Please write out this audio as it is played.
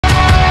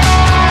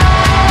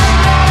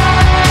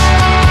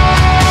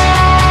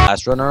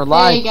fastest runner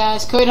alive. Hey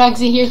guys,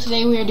 CodyDogZ here.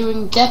 Today we are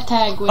doing death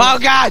tag with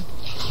God!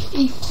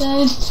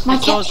 Ethan.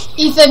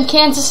 Ethan,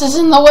 Kansas is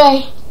in the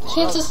way.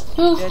 Kansas,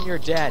 move. Then you're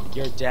dead.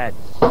 You're dead.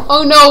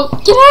 Oh no!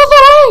 Get out of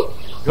the way!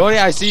 Cody,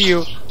 I see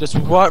you. Just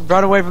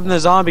run away from the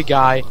zombie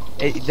guy.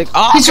 He's right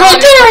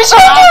there! He's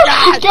right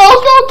there! Go,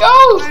 go,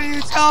 go! What did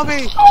you tell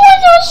me? Oh my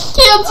gosh,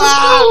 Kansas,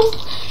 move!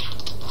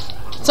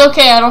 It's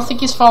okay. I don't think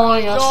he's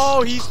following us.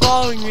 No, he's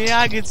following me.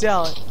 I can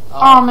tell it.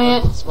 Oh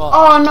man!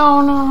 Oh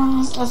no,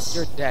 no!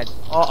 You're dead.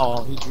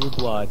 Uh-oh, he drew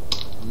blood.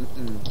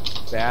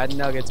 Bad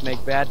nuggets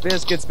make bad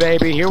biscuits,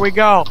 baby. Here we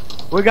go.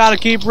 We gotta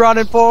keep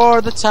running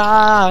for the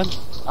time.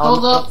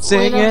 Hold up,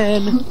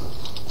 singing.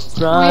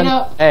 Run. Wait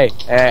up. Hey,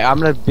 I'm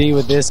gonna be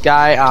with this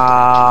guy.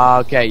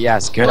 Okay,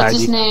 yes, good idea. What's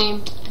his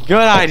name?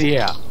 Good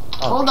idea.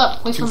 Oh, hold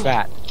up, wait too for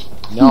fat.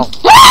 No.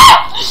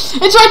 It's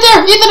right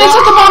there! Ethan, it's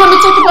at the bottom,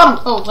 it's at the bottom!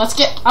 Oh, let's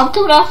get... I'm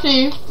coming after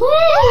you.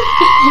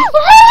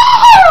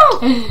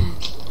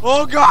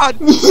 Oh god!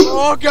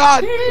 Oh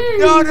god!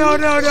 No, no,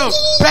 no, no!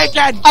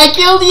 Bacon! I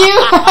killed you!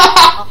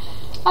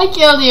 I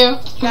killed you!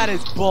 That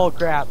is bull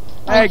crap.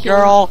 Hey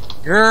girl!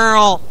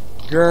 Girl!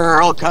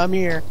 Girl, come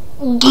here.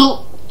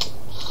 Girl.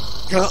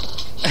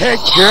 Hey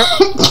girl!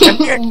 Come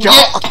here,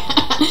 girl!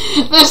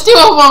 There's two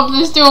of them!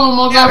 There's two of them!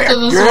 We'll go after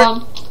this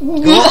one.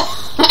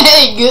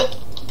 Hey, good.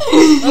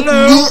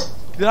 Hello!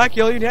 Did I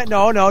kill you yet?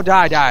 No, no,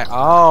 die.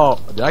 Oh,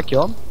 did I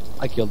kill him?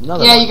 I killed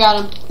another one. You got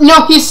him.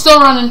 No, he's still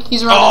running.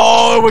 He's running.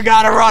 Oh, we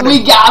gotta run him.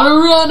 We gotta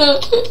run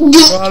it.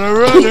 Gotta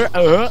run it.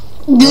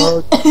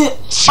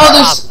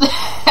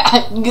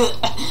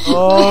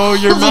 Oh,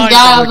 you're mine. There's a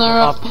guy on the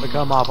roof.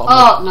 Come off.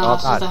 Oh, no,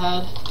 that's just a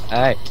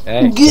head.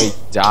 Hey, he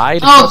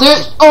died?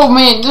 Oh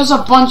man, there's a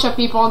bunch of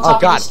people on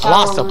top of this tower. I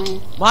lost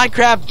him.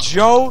 Minecraft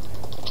Joe,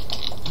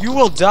 you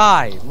will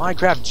die.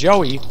 Minecraft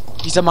Joey,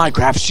 he's a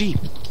Minecraft sheep.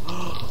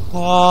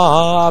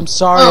 Oh, I'm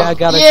sorry, I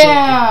gotta kill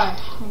you.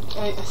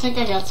 I think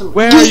I got some.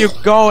 Where are you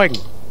going?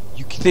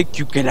 You think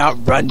you can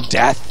outrun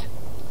death?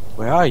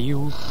 Where are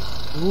you?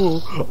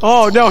 Ooh.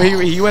 Oh no,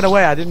 he went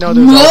away. I didn't know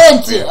there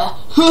was a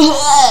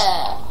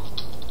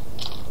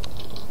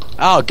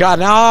Oh god,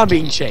 now I'm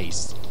being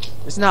chased.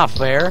 It's not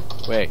fair.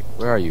 Wait,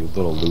 where are you,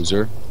 little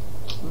loser?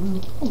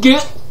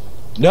 Get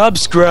Nub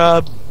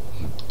scrub.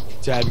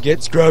 Time to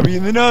get scrubby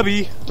in the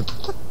nubby.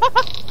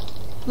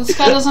 This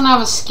guy doesn't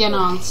have a skin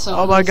on, so.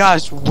 Oh my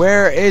gosh,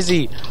 where is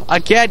he? I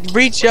can't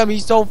reach him.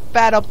 He's so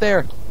fat up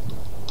there.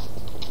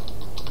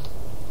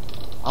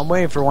 I'm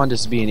waiting for one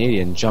just to be an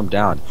idiot and jump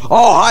down.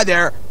 Oh, hi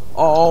there.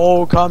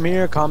 Oh, come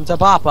here. Come to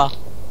Papa.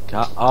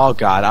 Oh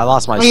god, I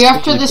lost my. Are you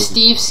after the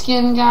Steve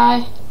skin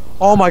guy?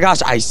 Oh my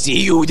gosh, I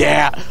see you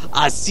there.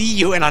 I see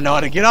you, and I know how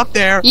to get up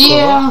there.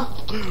 Yeah.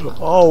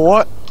 Oh,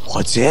 what?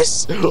 What's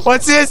this?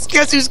 What's this?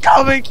 Guess who's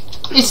coming?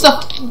 It's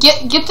the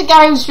get the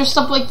guy who's dressed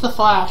up like the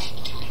Flash.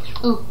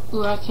 Ooh,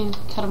 I can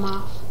cut him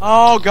off.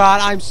 Oh god,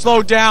 I'm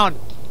slowed down.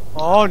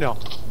 Oh no.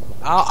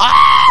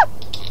 Ah!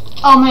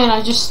 Oh man,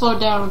 I just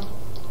slowed down.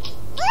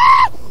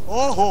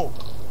 Oh.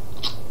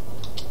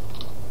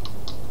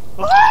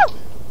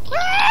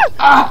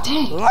 Ah,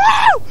 dang.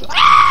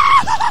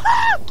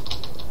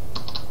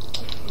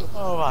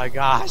 Oh my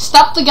gosh.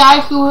 Stop the guy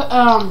who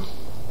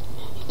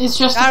is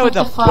just guy with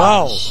the the Flash.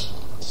 bow.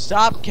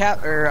 Stop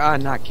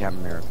not Captain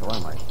America. What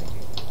am I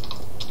thinking?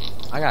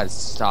 I gotta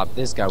stop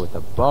this guy with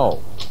the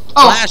bow.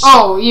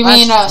 Oh, you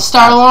mean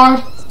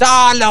Star-Lord?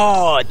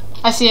 Star-Lord!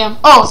 I see him.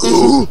 Oh, there's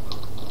his...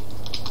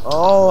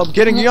 Oh, I'm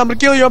getting you. I'm gonna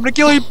kill you. I'm gonna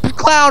kill you.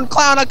 Clown.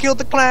 I killed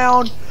the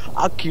clown.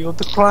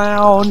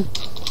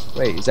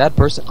 Wait, is that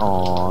person?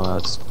 Oh,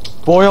 that's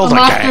spoiled. I'm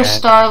after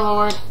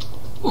Star-Lord.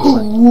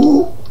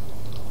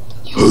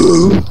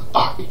 You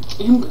are an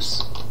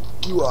imbecile.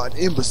 You are an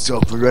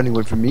imbecile for running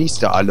away from me,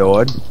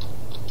 Star-Lord.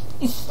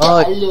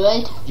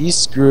 Star-Lord. He's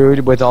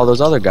screwed with all those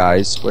other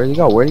guys. Where'd he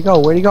go?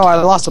 I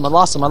lost him.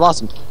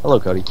 Hello,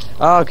 Cody.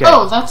 Okay.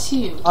 Oh, that's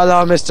you.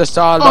 Hello, Mr.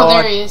 Star-Lord. Oh,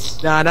 there he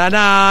is. Na.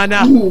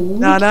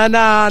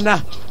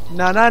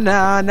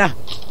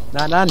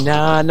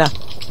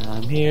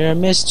 I'm here,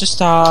 Mr.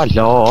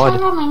 Star-Lord.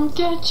 Come and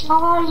get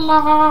your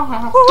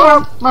love.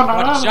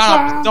 Shut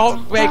up.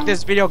 Don't make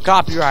this video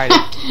copyrighted.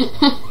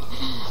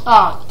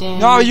 Oh, damn.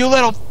 No, you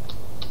little...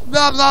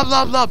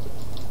 Blah.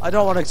 I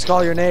don't want to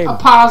call your name. I'll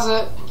pause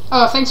it.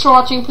 Oh, thanks for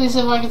watching. Please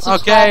leave a like and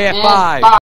subscribe. Okay, bye.